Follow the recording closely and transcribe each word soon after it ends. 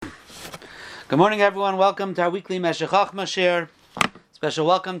Good morning, everyone. Welcome to our weekly Meshech Chochmah Shir. Special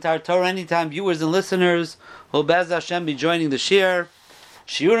welcome to our Torah Anytime viewers and listeners who will Be'ez Hashem be joining the Shir.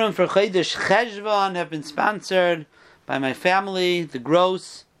 Shiurim for Chodesh Cheshvan have been sponsored by my family, the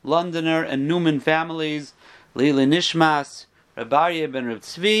Gross, Londoner, and Newman families, Lili Nishmas, Rabbi Aryeh ben Reb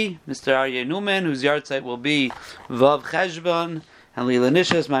Tzvi, Mr. Aryeh Newman, whose yahrzeit will be Vav Cheshvan, and Lili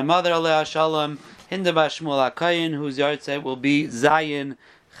Nishmas, my mother, Aleh Shalom, Hinda Bas Shmuel HaKayin, whose yahrzeit will be Zayin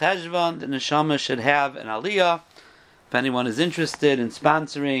Cheshvan. The neshama should have an aliyah. If anyone is interested in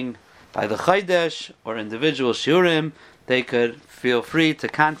sponsoring by the Chodesh or individual shiurim, they could feel free to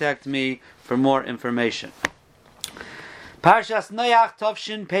contact me for more information. Parshas Noach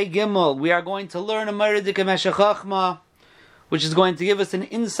Tovshin Pei Gimel. We are going to learn a Meridik Meshech Chochmah, which is going to give us an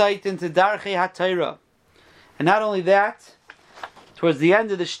insight into Darchei HaTorah. And not only that, towards the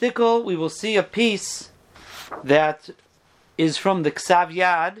end of the shtickle, we will see a piece that is from the Ksav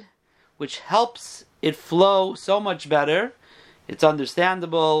Yad, which helps it flow so much better. It's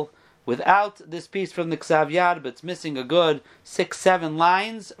understandable without this piece from the Ksav Yad, but it's missing a good 6-7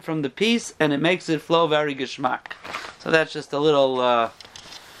 lines from the piece, and it makes it flow very geshmak. So that's just a little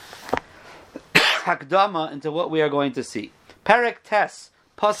hakdama into what we are going to see. Perek Tes,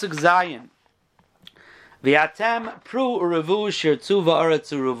 Pasuk Zayin. V'atem pru urevu shirtzu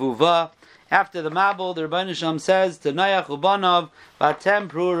va'aretz urevuva. After the Mabul, the Rebbeinu Shalom says to Noach Ubanav, Vatem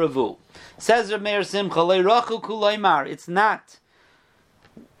Pru Revu. Says Reb Meir Simcha, Leirachu Kulaymar. It's not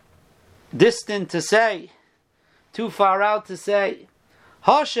distant to say, too far out to say,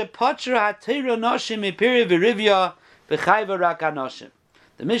 Hashe Patra HaTeira Noshim Mipiri V'Rivya V'Chayva Rak HaNoshim.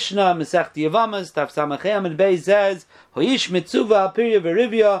 The Mishnah, Masech Yavamas, Taf Samachem and Bey says, Hoish Mitzuva HaPiri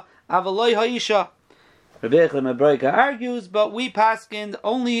V'Rivya Avaloi Hoisha. Rabbi Echel Mebraika argues, but we paskind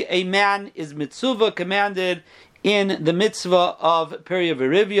only a man is mitzvah commanded in the mitzvah of Periya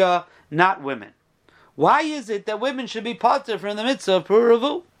V'Rivya, not women. Why is it that women should be pater from the mitzvah of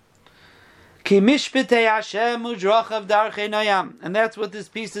Puravu? Ki mishpitei Hashem u'drachav darchei noyam. And that's what this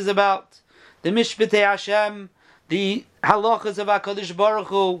piece is about. The mishpitei Hashem, the halachas of HaKadosh Baruch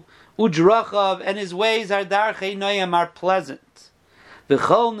Hu, u'drachav, and his ways are darchei noyam, are pleasant.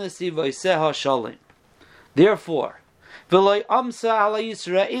 V'chol nesiv oiseh ha'shalim. Therefore, the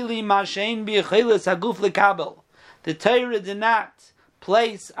Torah did not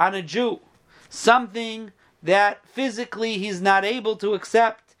place on a Jew something that physically he's not able to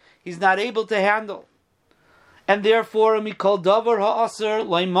accept, he's not able to handle. And therefore, from any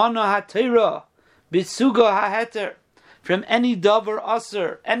davar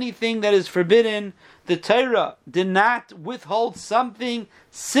aser, anything that is forbidden, the Torah did not withhold something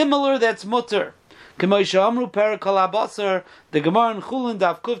similar that's mutter. The Gemara in Chulin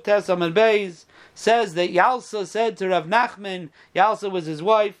Daf Kuf Tes Amud Beis says that Yalsa said to Rav Nachman, Yalsa was his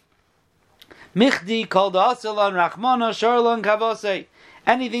wife, Michdi called Asalan Rachmana Sharlan Kavase.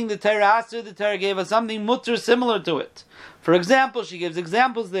 Anything the Torah asked her, the Torah gave us something mutter similar to it. For example, she gives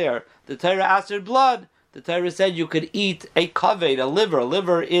examples there. The Torah asked her blood. The Torah said you could eat a kaved, a liver. A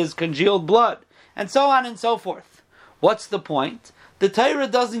liver is congealed blood. And so on and so forth. What's the point? The Torah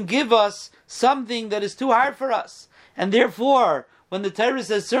doesn't give us something that is too hard for us. And therefore, when the Torah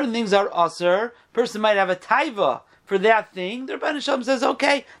says certain things are aser, person might have a taiva for that thing. The Rebbeinu Shalom says,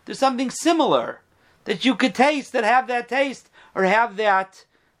 okay, there's something similar that you could taste, that have that taste, or have that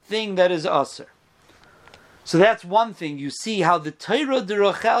thing that is aser. So that's one thing. You see how the Torah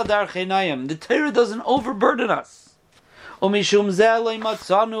derachel darchei noyam, the Torah doesn't overburden us.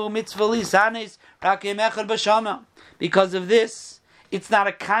 Because of this, it's not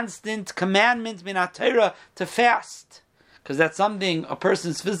a constant commandment minat Torah to fast, because that's something a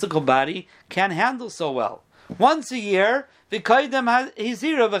person's physical body can't handle so well. Once a year, and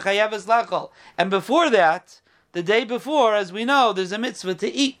before that, the day before, as we know, there's a mitzvah to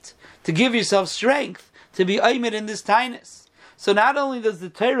eat, to give yourself strength, to be aimed in this tinus. So not only does the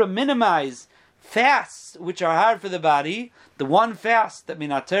Torah minimize fasts, which are hard for the body, the one fast that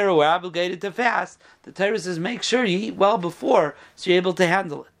minat Torah we're obligated to fast, the Torah says make sure you eat well before so you're able to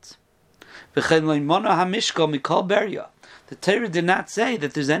handle it. The Torah did not say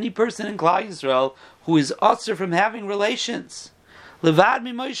that there's any person in Klal Yisrael who is usher from having relations. Levad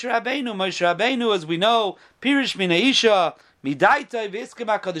mi Moshe Rabbeinu, as we know, Pirish min Aisha, Midaita v'iskem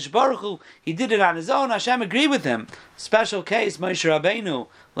HaKadosh Baruch Hu, he did it on his own, Hashem agreed with him. Special case, Moshe Rabbeinu,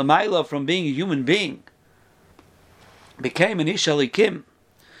 Lamaila, from being a human being, became an Ish Alikim.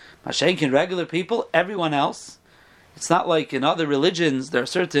 Mashenkin, regular people, everyone else. It's not like in other religions, there are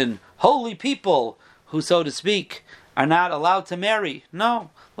certain holy people who, so to speak, are not allowed to marry.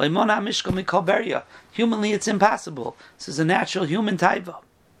 No. Humanly, it's impossible. This is a natural human taiva.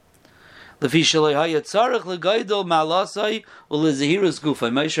 Lefi shalei haya tzarich legaydol malasai ulezehirus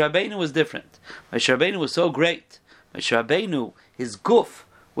gufay. Moshe Rabbeinu was different. Moshe Rabbeinu was so great. Moshe Rabbeinu, his guf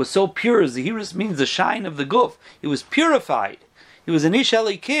was so pure. Zehirus means the shine of the guf. He was purified. He was an ish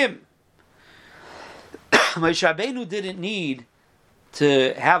elikim. Moshe Rabbeinu didn't need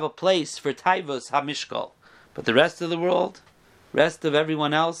to have a place for taivos hamishkal, but the rest of the world, rest of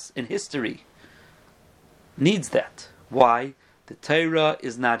everyone else in history, needs that. Why? The Torah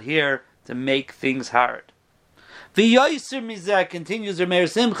is not here to make things hard. V'yoyser mizeh, continues Meir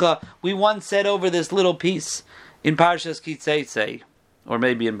Simcha. We once said over this little piece in Parshas Kitzetzei, or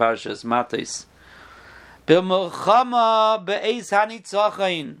maybe in Parshas Matos. B'milchama be'ez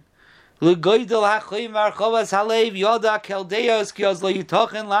hanitzachain l'goydel hachayim v'archavas halev yoda keldeos kios lo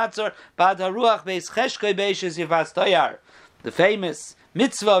yitochen latzor bad haruach beis cheshkei beishes yifas toyar. The famous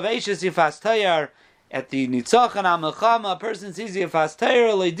mitzvah of Eishes Yifas Toyar. At the Nitzachon HaMelchama, a person sees Yifas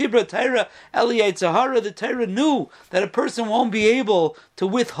Toyar, Leidibra Torah, Eliyei Tzahara, the Torah knew that a person won't be able to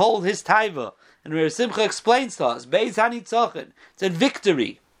withhold his taiva. And Meir Simcha explains to us, Beis HaNitzachon, it's a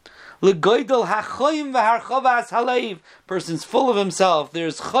victory. Legoydel HaChoyim v'Harchavas Haleiv, person's full of himself,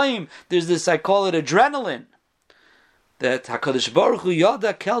 there's Choyim, there's this, I call it adrenaline. That HaKadosh Baruch Hu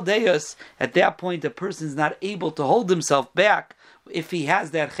Yoda Keldeus, at that point a person's not able to hold himself back if he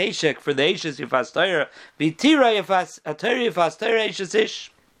has that cheshek for the Eishes Yifas Torah, V'tira Yifas Torah Eishes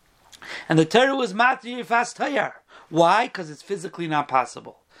Ish. And the Torah was Matri Yifas Torah. Why? Because it's physically not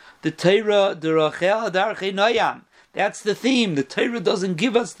possible. The Torah, Derachel Darchei Noyam. That's the theme. The Torah doesn't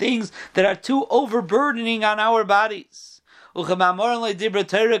give us things that are too overburdening on our bodies. A mechaber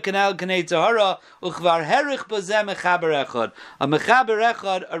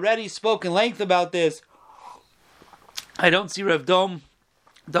echad already spoke in length about this. I don't see Rav Dom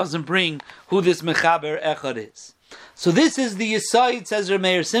doesn't bring who this mechaber echad is. So this is the Yesod, says Rav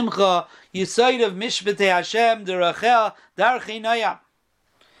Meir Simcha, Yesod of Mishpatei Hashem, Derachel, Darchei Noyam.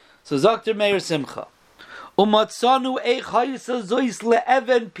 So Dr. Meir Simcha, Umatzanu eich hayisel zois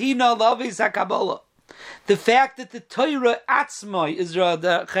le'even pina lavis hakabolah. The fact that the Torah atzmai is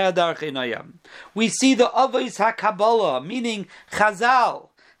Darchei Noyam. We see the Avos HaKabbalah, meaning Chazal,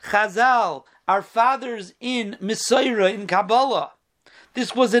 our fathers in Mesorah, in Kabbalah.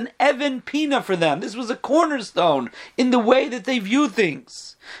 This was an Even Pina for them. This was a cornerstone in the way that they view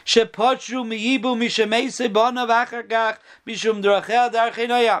things. Shepachru miyibu mishameise banav achar kach mishum Darchei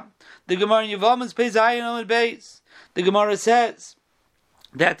Noyam. The Gemara in Yevamos Pei Zayin Amud Beis. The Gemara says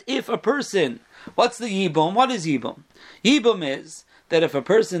that if a person, what's the Yibum? What is Yibum? Yibum is that if a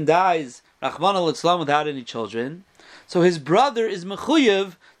person dies, Rachmana litzlan, without any children, so his brother is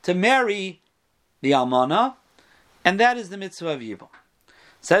mechuyev to marry the almana, and that is the mitzvah of Yibum.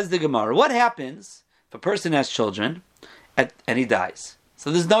 Says the Gemara, what happens if a person has children and he dies?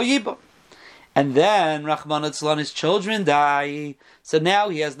 So there's no Yibum. And then Rachmana litzlan, his children die, so now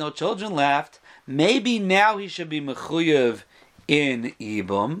he has no children left. Maybe now he should be mechuyev in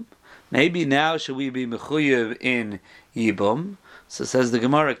Yibum. Maybe now should we be mechuyev in Yibum? So says the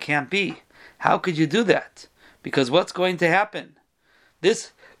Gemara, can't be. How could you do that? Because what's going to happen?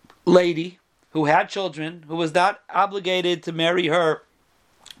 This lady who had children, who was not obligated to marry her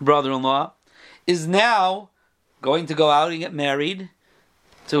brother-in-law, is now going to go out and get married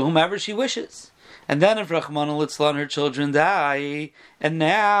to whomever she wishes. And then if Rachmana litzlan, her children die, and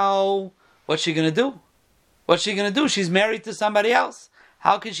now what's she going to do? What's she going to do? She's married to somebody else.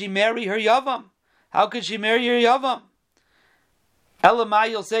 How could she marry her Yavam? How could she marry her Yavam? Elamai,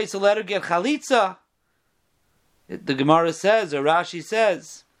 you'll say, so let her get Chalitza. The Gemara says, or Rashi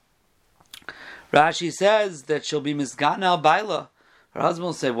says that she'll be Misgana al Baila. Her husband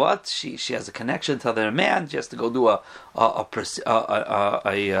will say, what? She has a connection to another man. She has to go do a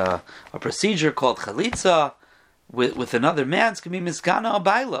procedure called Chalitza with another man. It's going to be Misgana al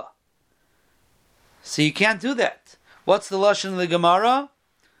Baila. So you can't do that. What's the lashon of the Gemara?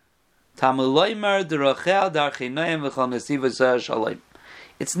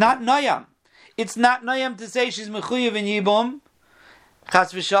 It's not noyam. It's not noyam to say she's mechuyev in Yibum.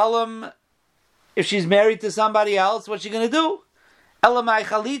 Chas v'shalom, if she's married to somebody else, what's she going to do? Elamai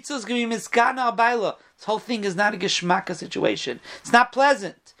chalitza is going to be miskana abayla. This whole thing is not a geshmaka situation. It's not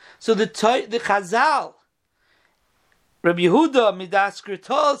pleasant. So the Chazal, Rabbi Yehuda Midas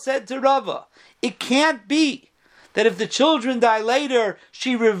Kritol said to Rava, it can't be that if the children die later,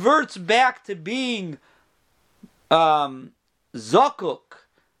 she reverts back to being zokuk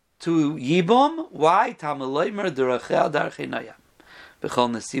to Yibum. Why? Tamalaymer derachel darchei noyam. So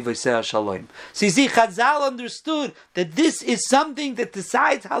you see, Chazal understood that this is something that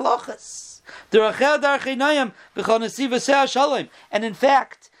decides halachas. And in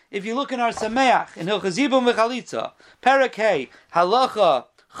fact, if you look in our Sameach, in Hilchos Yibum V'Chalitza, Perek Hey, Halacha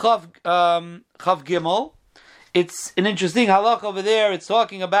Chav Gimel, it's an interesting halacha over there. It's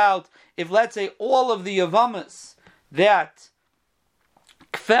talking about if, let's say, all of the Yavamas that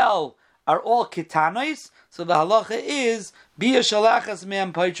Kfel are all Kitanos, so the halacha is Bia Shalachas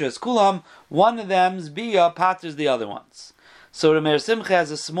Me'am Paitras Kulam, one of them's Bia paters the other ones. So Rameir Simcha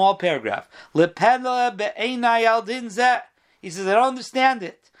has a small paragraph. Lepela be'einai al din zeh. He says, I don't understand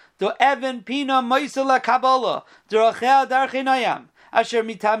it. Do Evan Pina Moisela Kabbalah, Derachel Darchinayam, Asher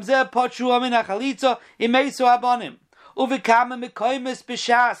Mitamzeh Potru Amin Achalitza, Imeisu Abanim. Uvikama Mikoimis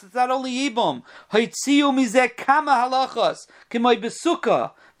Bishas. It's not only Ibum. Hoitziu Mizeh Kama Halachas, Kimoi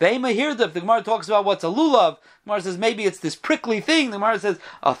Besukkah. Ve'ema Hirdef. The Gemara talks about what's a lulav. The Gemara says maybe it's this prickly thing. The Gemara says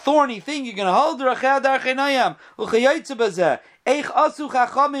a thorny thing you're going to hold. Derachel Darchinayam. Uchayotze Bazeh. Eich asu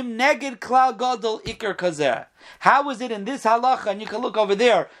chachamim neged klal gadol ikar kazeh. How is it in this halacha, and you can look over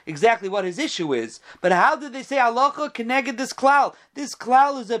there exactly what his issue is, but how did they say halacha keneged this klal? This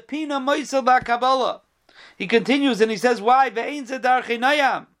klal is a pina moisel ba'kabbalah. He continues and he says, why? Ve'ein ze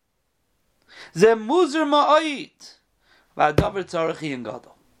darchinayam. Ze muzur ma'oit. Va'adavar tzarachi and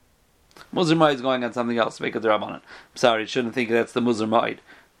gadol. Muzur ma'oit is going on something else. Make a drabanan. I'm sorry, you shouldn't think that's the muzur ma'oit.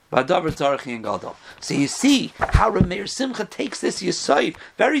 So you see how Rameir Simcha takes this Yesod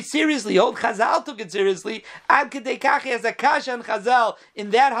very seriously. Old Chazal took it seriously. Ad Kedei Kachi as a Kasha and Chazal in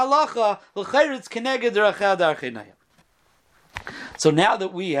that halacha l'chayritz keneged derachel darchinayim. So now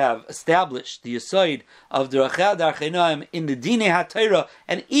that we have established the Yesod of derachel darchinayim in the Dinei HaTorah,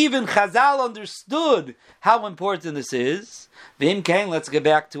 and even Chazal understood how important this is. V'im kain, let's get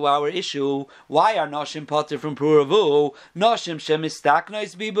back to our issue. Why are Noshim potter from Puravu? Noshim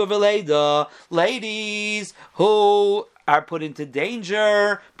shemistaknois biba v'leida. Ladies who are put into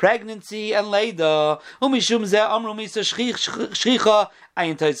danger, pregnancy and leida. Umishum zeh amru misa shchicha.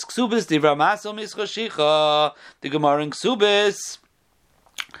 Ayin tais ksubis divra maso mischa shicha. The Gemara in Ksubis.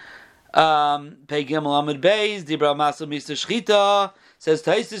 Pei Gimel Amud Beis divra maso misa shchita. Says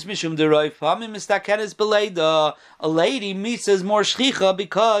Taisis Mishum Deroif Pamim Mistakenes Beleida. A lady misas more shchicha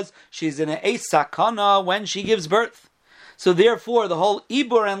because she's in a sakana when she gives birth. So therefore, the whole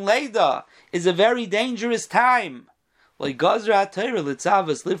ibur and leida is a very dangerous time. Like Gazra Torah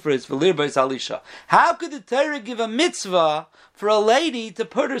Litzavas Lifris V'Lirbais Alisha. How could the Torah give a mitzvah for a lady to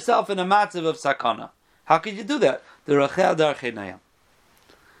put herself in a matzav of sakana? How could you do that? The Rachel Darchinayam.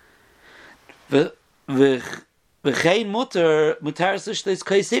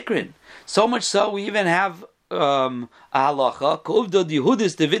 So much so, we even have a halacha.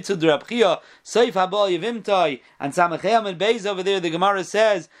 And Samachayam and Beis over there, the Gemara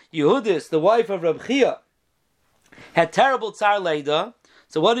says, Yehudis, the wife of Reb Chia, had terrible tsar leida.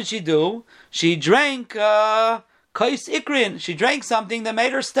 So what did she do? She drank kais ikrin. She drank something that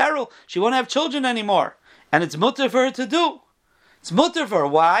made her sterile. She won't have children anymore. And it's mutter for her to do. It's mutter for her.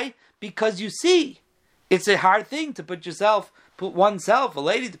 Why? Because you see, it's a hard thing to put oneself, a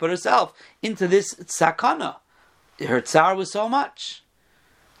lady to put herself into this sakana. Her tsar was so much.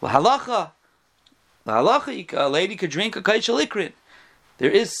 Halacha, a lady could drink a kaishal ikrin.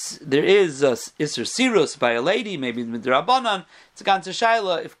 There is Isser Sirus by a lady, maybe Midrabanan. It's a Ganza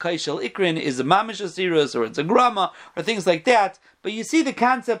Shaila if kaishal ikrin is a mamish Sirus or it's a grama or things like that. But you see the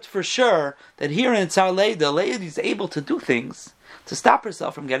concept for sure that here in Tsar Leida, the lady is able to do things to stop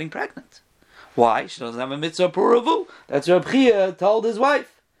herself from getting pregnant. Why? She doesn't have a mitzvah puravu. That's Reb Chia told his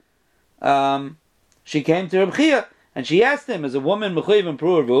wife. She came to Reb Chia and she asked him, "Is a woman mechuyev in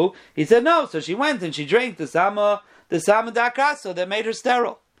puravu?" He said no. So she went and she drank the sama dakaso that made her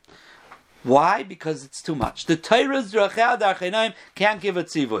sterile. Why? Because it's too much. The Torah's Rachel Darchinayim can't give a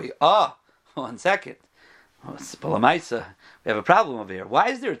tzivui. One second. We have a problem over here. Why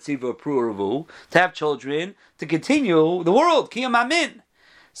is there a tzivui puravu to have children to continue the world? Kiyam amin.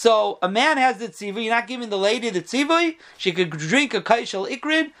 So a man has the tzivui, you're not giving the lady the tzivui, she could drink a kaishal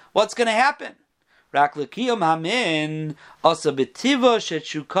ikrin, what's going to happen? Rak l'kiyam hamin asa b'tiva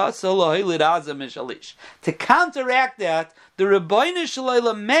shechukasa lo'ilid azam mishalish. To counteract that, the Rebbeinu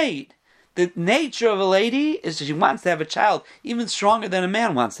Shalom made the nature of a lady is that she wants to have a child, even stronger than a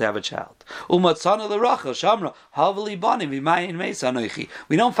man wants to have a child. Umatzana l'rachel shamra havali bani v'mayin meis anoichi.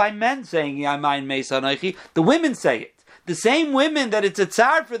 We don't find men saying yamayin meis anoichi. The women say it. The same women that it's a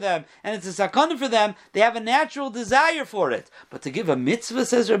tsar for them and it's a sakana for them, they have a natural desire for it. But to give a mitzvah,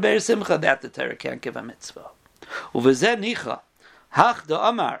 says Rameir Simcha, that the Torah can't give a mitzvah. Uvezeh nicha, hach da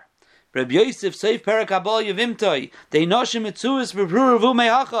amar, Reb Yosef seif perak habal yevimtoi, dei noshim mitzuvis b'pruravu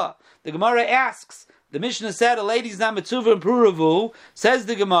mehacha. The Gemara asks, the Mishnah said a lady's not mitzvah in pruravu. Says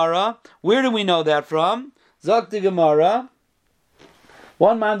the Gemara, where do we know that from? Zok the Gemara,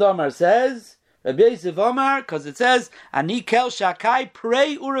 One man Omar says, Rabbi Yosef Omar, because it says, Ani kel shakai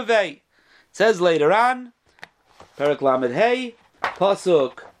prei urevei. It says later on, Perek Lamed Hey,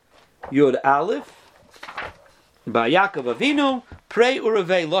 Pasuk Yud Aleph, by Yaakov Avinu, prei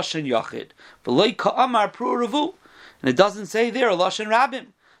urevei loshen yachid. V'loi ka'amar pru urevu. And it doesn't say there a loshen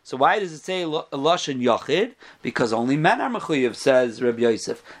rabbim. So why does it say a loshen yachid? Because only men are mechuyev, says Rabbi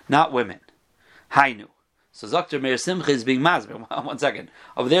Yosef, not women. Hainu. So Dr. Meir Simcha is being masber. 1 second.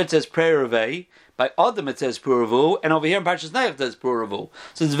 Over there it says prei urevei. By Adam it says pru urevu, and over here in Parshas Noach it says pru urevu.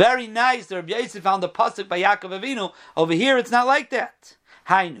 So it's very nice that Rabbi Yosef found the pasuk by Yaakov Avinu. Over here it's not like that.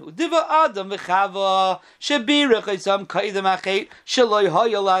 Hainu diva Adam v'Chava shebirach isam kaidem achet sheloi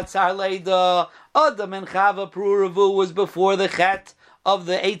hayalat tzar leida. Adam and Chava pru urevu was before the chet of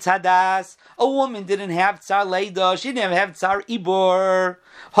the Eitz Hadas. A woman didn't have tzar leida; she didn't have tzar ibor.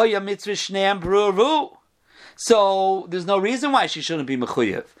 Haya mitzvah shneim pru urevu. So there's no reason why she shouldn't be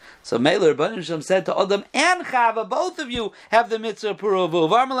mechuyev. So Meiler Rabbanim Shalom said to Adam and Chava, both of you have the mitzvah pru urevu.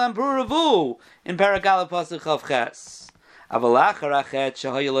 Varmalam pru urevu in Perek Aleph Pasuk Chav Ches. Like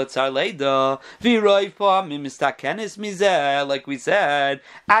we said,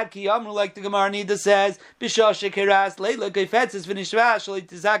 Ad Ki Amru, like the Gemara Nida says, the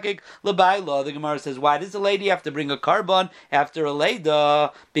Gemara says, why does the lady have to bring a carbon after a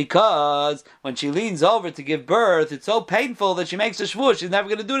Leida? Because when she leans over to give birth, it's so painful that she makes a shvuah, she's never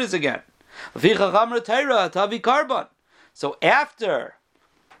going to do this again. So after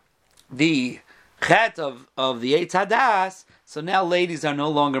the chet of the Eitz Hadas, so now ladies are no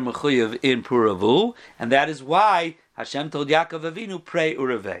longer mechuyev in pru urevu, and that is why Hashem told Yaakov Avinu, prei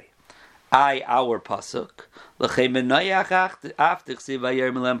urevei. Our pasuk. What do you mean?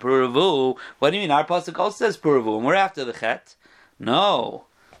 Our pasuk also says pru urevu, and we're after the chet. No.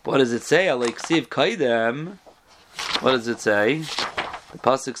 What does it say? What does it say? The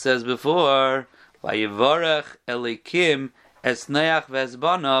pasuk says before, Vayivarech Elikim es Noach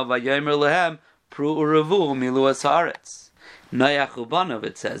ve'ezbanav vayomer lehem pru urevu milu haaretz. Noach ubanav,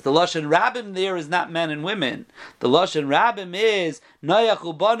 it says. The lashon rabbim there is not men and women. The lashon rabbim is Noach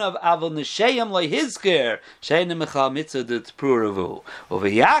ubanav avol neshayim lehizker she'enim mechal mitzvah det pru urevu. Over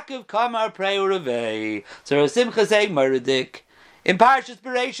Yaakov kamar prei urevei. So Simcha saying Meridik in Parshas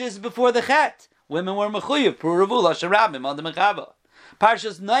Bereishis before the chet, women were mechuyev pru urevu lashon rabbim on the mechava.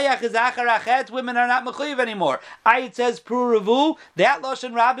 Parshas Noach is achar achet, women are not mechuyev anymore. It says pru urevu, that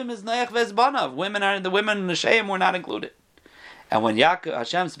lashon rabbim is Noach ve'ezbanav. The women in the Sheim were not included. And when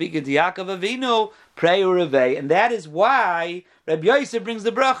Hashem speaking to Yaakov Avinu, prei urevei, and that is why Rabbi Yosef brings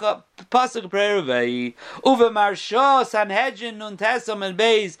the bracha pasuk prei urevei. Uve marsha Sanhedrin nun tesam and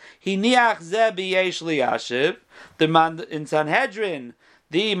beis hiniach ze b'yesh liyashiv. In Sanhedrin,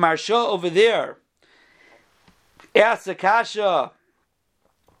 the marsha over there asked the kasha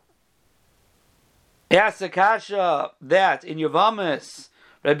that in Yavamis,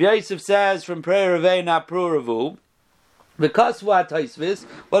 Rabbi Yosef says from prei urevei not pru urevu. Because what Taisvis?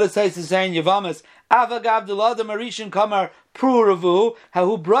 What does Taisvis say in Yavamis? Avagav Adam Arishin Kamar pru urevu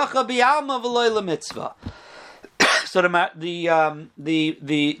hahu bracha bi'alma v'loy lemitzvah. So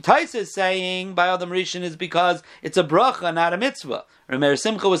the Taisvis is saying by Adam Arishin is because it's a bracha, not a mitzvah. Meir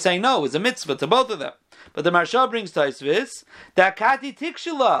Simcha was saying no, it was a mitzvah to both of them. But the Marsha brings Taisvis that Kati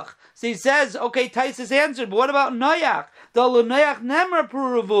Tikshulach. So he says, okay, Taisvis answered, but what about Noach? The Noach nemer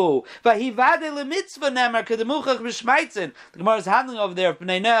pru urevu, vahivade lemitzvah nemer kedemuchach b'shmaitzin. The Gemara is handling over there.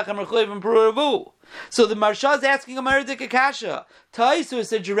 Bnei Noach and mechuyev and pru urevu. So the Marsha is asking a Meridik Akasha.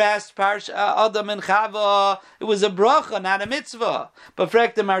 Taisvis addressed Adam and Chava. It was a bracha, not a mitzvah. But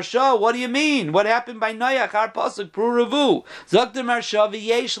frek the Marsha, what do you mean? What happened by Noach? Our pasuk pru urevu. Zok the Marsha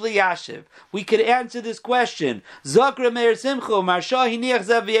v'yesh liyashiv. We could answer this question. Zok Meir Simcha Marsha hiniach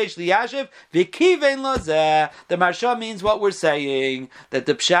ze v'yesh liyashiv v'kivein lo zeh. The Marsha means what we're saying. That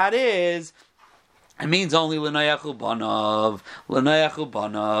the pshat is, it means only l'noach ubanav. L'noach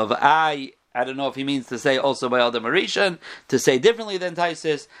ubanav. I don't know if he means to say also by Adam Arishan, to say differently than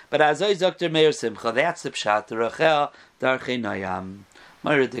Taisis, but as I Dr. Meir Simcha, that's the pshat, Rachel Darchei Nayam,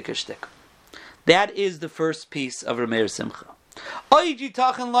 Maridikashtik. That is the first piece of Meir Simcha. Oiji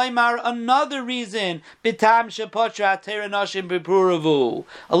Tachan Laimar, another reason, Bitam Shepotra Teranashim Bipru urevu.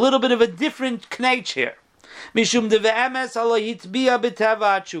 A little bit of a different knech here. Mishum de ve'emes alohitbia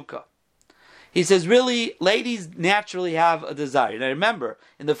b'teva achuka. He says, really, ladies naturally have a desire. Now remember,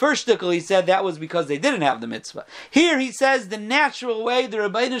 in the first shtickle he said that was because they didn't have the mitzvah. Here he says the natural way the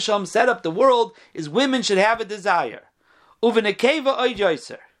Rabbeinu Shalom set up the world is women should have a desire. Uvenekeva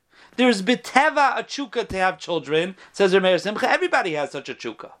oijoiser. There's biteva a chukah to have children, says Meir Simcha. Everybody has such a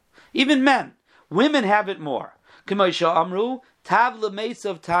chukah. Even men. Women have it more. K'moisha amru, tav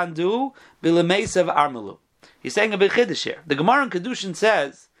l'meisav tandu, b'lemeisav armelu. He's saying a big chiddush here. The Gemara in Kedushin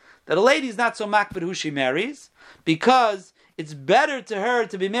says that a lady is not so makbid who she marries because it's better to her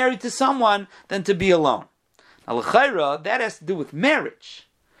to be married to someone than to be alone. Now, l'chayra, that has to do with marriage.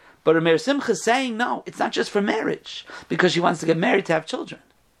 But Rameir Simcha is saying, no, it's not just for marriage, because she wants to get married to have children.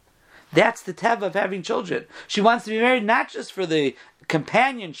 That's the teva of having children. She wants to be married not just for the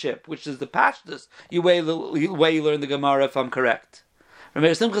companionship, which is the pashtus, the way you learn the Gemara, if I'm correct.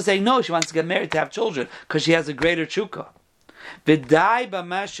 Rameir Simcha is saying, no, she wants to get married to have children, because she has a greater chukah. V'dai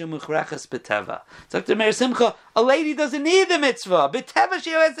b'mashu muchreches b'teva. So Dr. Meir Simcha, a lady doesn't need the mitzvah. B'teva she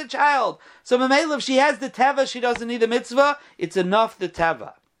has a child. So Mamela, if she has the teva, she doesn't need the mitzvah. It's enough the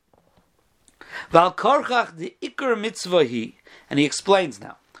teva. Val korchach the ikar mitzvah he. And he explains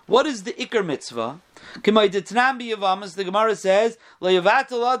now. What is the ikar mitzvah? K'may detnam b'yavamas, the Gemara says,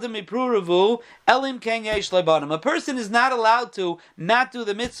 Le'yavatel adam ipru'ravu, elim ken yesh lebanim. A person is not allowed to not do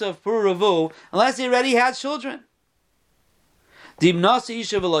the mitzvah of pru'ravu unless he already has children. So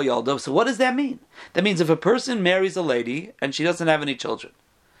what does that mean? That means if a person marries a lady and she doesn't have any children,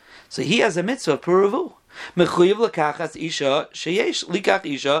 so he has a mitzvah of puravu.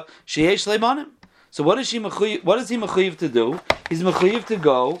 So what is he mechuyev to do? He's mechuyev to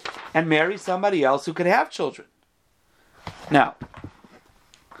go and marry somebody else who could have children. Now,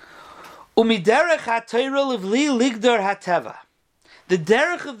 umiderech haTorah livli ligdar hateva. The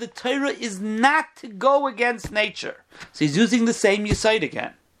derech of the Torah is not to go against nature. So he's using the same Yesod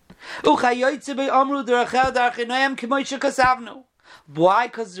again. Why?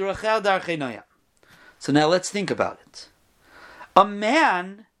 Because Rachel darchenoyam. So now let's think about it. A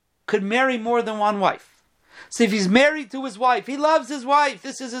man could marry more than one wife. So if he's married to his wife, he loves his wife.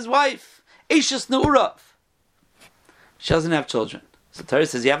 This is his wife. Eishes ne'urav. She doesn't have children. So Torah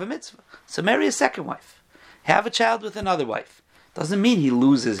says you have a mitzvah. So marry a second wife. Have a child with another wife. Doesn't mean he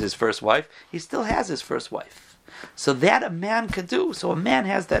loses his first wife. He still has his first wife. So that a man could do. So a man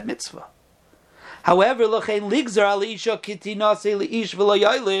has that mitzvah. However, but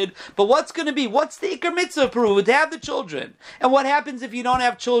what's going to be? What's the ikar mitzvah proof? To have the children. And what happens if you don't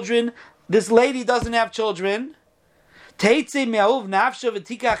have children? This lady doesn't have children. So we're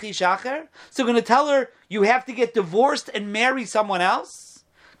going to tell her you have to get divorced and marry someone else?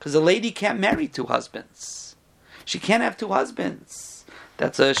 Because a lady can't marry two husbands. She can't have two husbands.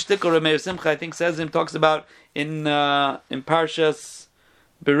 That's a shtickle Rameir Simcha, I think, talks about in Parshas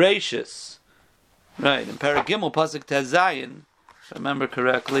Bereshis. Right, in Paragimel, Pasuk Tezayin, if I remember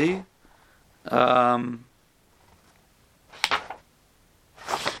correctly.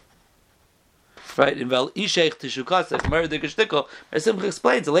 Right, in Vel Isheich Tishukasek, Meradik Shtickle, Rameir Simcha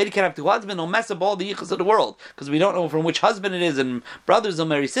explains, a lady can't have two husbands, no mess up all the yichus of the world, because we don't know from which husband it is, and brothers will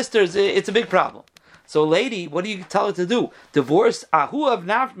marry sisters, it's a big problem. So, lady, what do you tell her to do? Divorce ahu of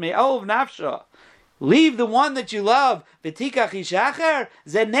nafsha. Leave the one that you love. V'tikach ishacher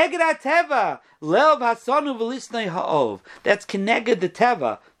ze neged teva lev hasanu v'lisnei ha'ov. That's keneged the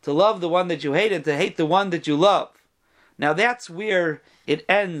teva, to love the one that you hate and to hate the one that you love. Now that's where it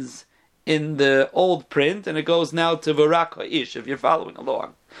ends in the old print, and it goes now to Varak Ha'ish, if you're following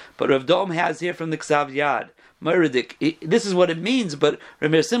along. But Rav Dom has here from the Ksav Yad. Meridik. This is what it means, but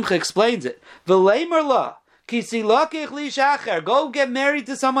Rameir Simcha explains it. V'leimer la, kisi lakech li shacher. Go get married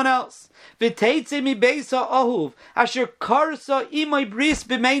to someone else. V'teitze mi beisa ahuv. Asher karsa imay bris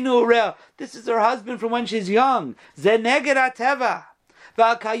b'meinu ureh. This is her husband from when she's young. Ze neged ateva.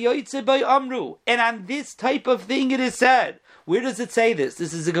 V'akayoytze by amru. And on this type of thing it is said. Where does it say this?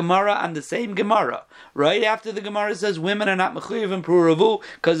 This is a Gemara on the same Gemara. Right after the Gemara says women are not mechuyev in pruravu,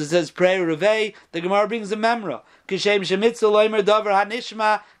 because it says prei revei, the Gemara brings a memra. Kishem shemitzvah loimer davar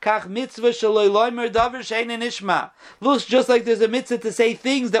hanishma, kach mitzvah shaloi loimer davar shein nishma. Looks just like there's a mitzvah to say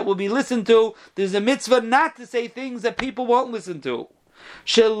things that will be listened to, there's a mitzvah not to say things that people won't listen to.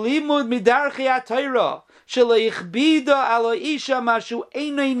 Shalimud midarchi atayra, shaleichbida alo isha mashu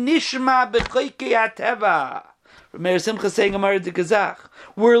einoi nishma b'choykei ateva. Meir Simcha saying Amar de Kazach.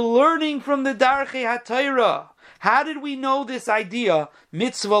 We're learning from the Darchei HaTorah. How did we know this idea?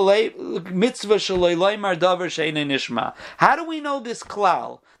 Mitzvah shaloi loymar davar she'eino nishma. How do we know this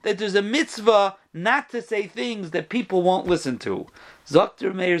klal? That there's a mitzvah not to say things that people won't listen to.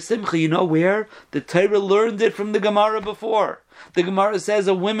 Dr. Meir Simcha, you know where? The Torah learned it from the Gemara before. The Gemara says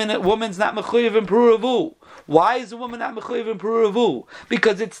a woman's not mechuyev in puravu. Why is a woman not mechuyev in puravu?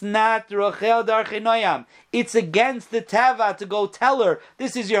 Because it's not Rachel darchenoyam. It's against the tava to go tell her,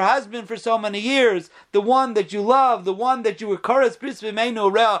 this is your husband for so many years, the one that you love, the one that you were karas bris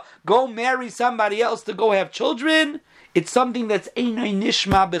v'meinu reh, go marry somebody else to go have children. It's something that's einay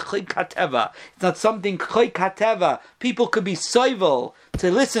nishma b'choy kateva. It's not something choy kateva. People could be soivel to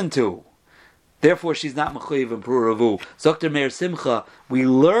listen to. Therefore, she's not mechuyev and pruravu. Dr. Meir Simcha, we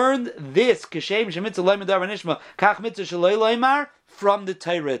learned this kishem shemitzah loy medar nishma kach mitzah shaloi loymar from the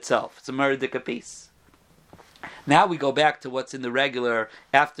Torah itself. It's a meridika piece. Now we go back to what's in the regular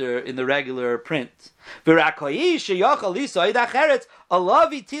print.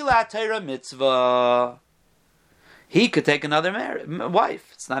 He could take another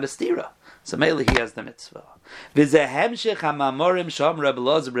wife. It's not a stira. So mainly he has the mitzvah. This is the hemshech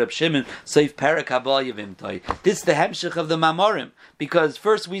of the mamorim, because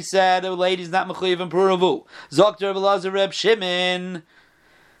first we said a lady's not mechuyev and puravu. Zok Reb Elazar Reb Shimon.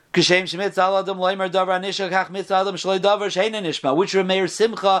 Which Meir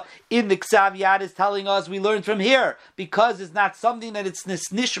Simcha in the Ksav Yad is telling us we learned from here, because it's not something that it's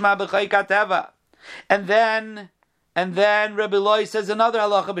nishma b'chay kateva. And then Rabbi Loi says another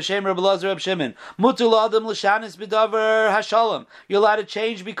halacha b'shem Rabbi Elazar Reb Shimon. Mutul adam l'shanis b'davar hashalom. You're allowed to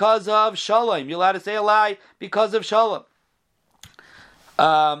change because of shalom. You're allowed to say a lie because of shalom.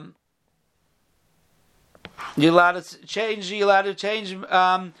 You're allowed to change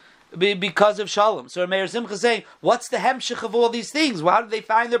because of shalom. So Meir Simcha is saying, what's the hemshich of all these things? How did they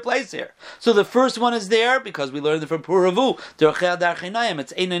find their place here? So the first one is there because we learned it from Puravu. It's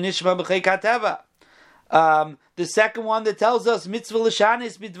Eina Nishma B'chei Kateva. The second one that tells us mitzvah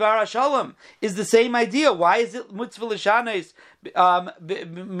l'shanis b'dvar hashalom is the same idea. Why is it mitzvah l'shanis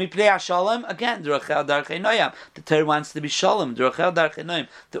mipnei hashalom? Again, d'rachel darchei noyam. The Torah wants to be shalom. D'rachel darchei noyam.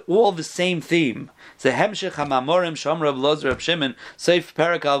 They're all the same theme. It's a hemshech hamamorim shom Reb Elazar Reb Shimon seif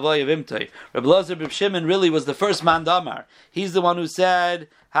perak alvoy avimtoi. Reb Elazar Reb Shimon really was the first man damar. He's the one who said,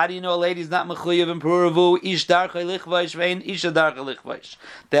 how do you know a lady's not mechuyev and puravu? Ish darchei lichvaish vein isha darchei lichvaish.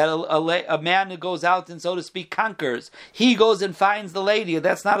 That a man who goes out and, so to speak, conquers, he goes and finds the lady.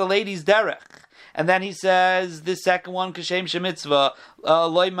 That's not a lady's derech. And then he says the second one, kashem shemitzvah,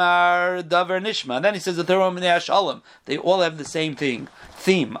 loymar davar nishma. And then he says the third one, minei hashalom. They all have the same theme.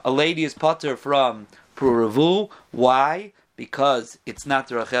 A lady is pater from puravu. Why? Because it's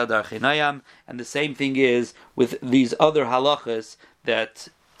not rachel darchinayam. And the same thing is with these other halachas that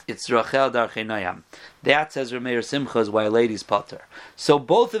it's rachel darchinayam. That, says Meir Simcha, is why a lady's pater. So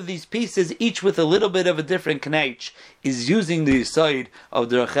both of these pieces, each with a little bit of a different knech, is using the side of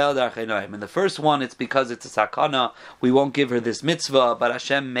the rachel darchinayam. In the first one, it's because it's a sakana. We won't give her this mitzvah, but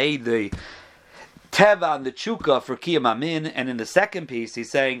Hashem made the teva and the chukah for kiyam amin. And in the second piece, he's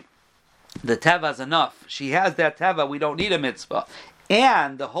saying the teva is enough. She has that teva. We don't need a mitzvah.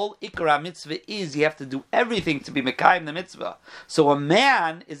 And the whole ikra mitzvah is you have to do everything to be mekayim the mitzvah. So a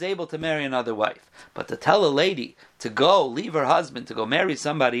man is able to marry another wife. But to tell a lady to go leave her husband to go marry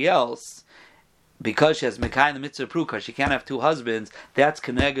somebody else because she has mekayim the mitzvah proof, because she can't have two husbands, that's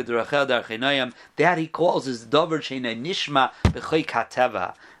keneged rachel darchinayam. That he calls is davar sheinay nishma b'choy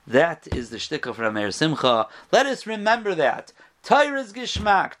kateva. That is the shtickle from Meir Simcha. Let us remember that. Torah is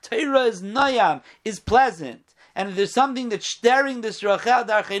gishmak. Torah is nayam, is pleasant. And if there's something that's staring this rachel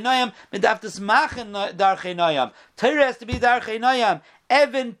darchinayam, medaftas machen darchinayam. Torah has to be darchinayam.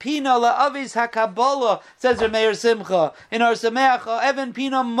 Even pina la'avis hakabola, says Meir Simcha in our Sameacha. Even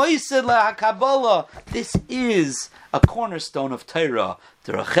pina moisid la'hakabola. This is a cornerstone of Torah.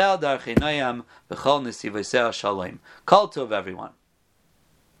 The rachel darchinayam v'chol nisivosei shalom. Kol tov, everyone.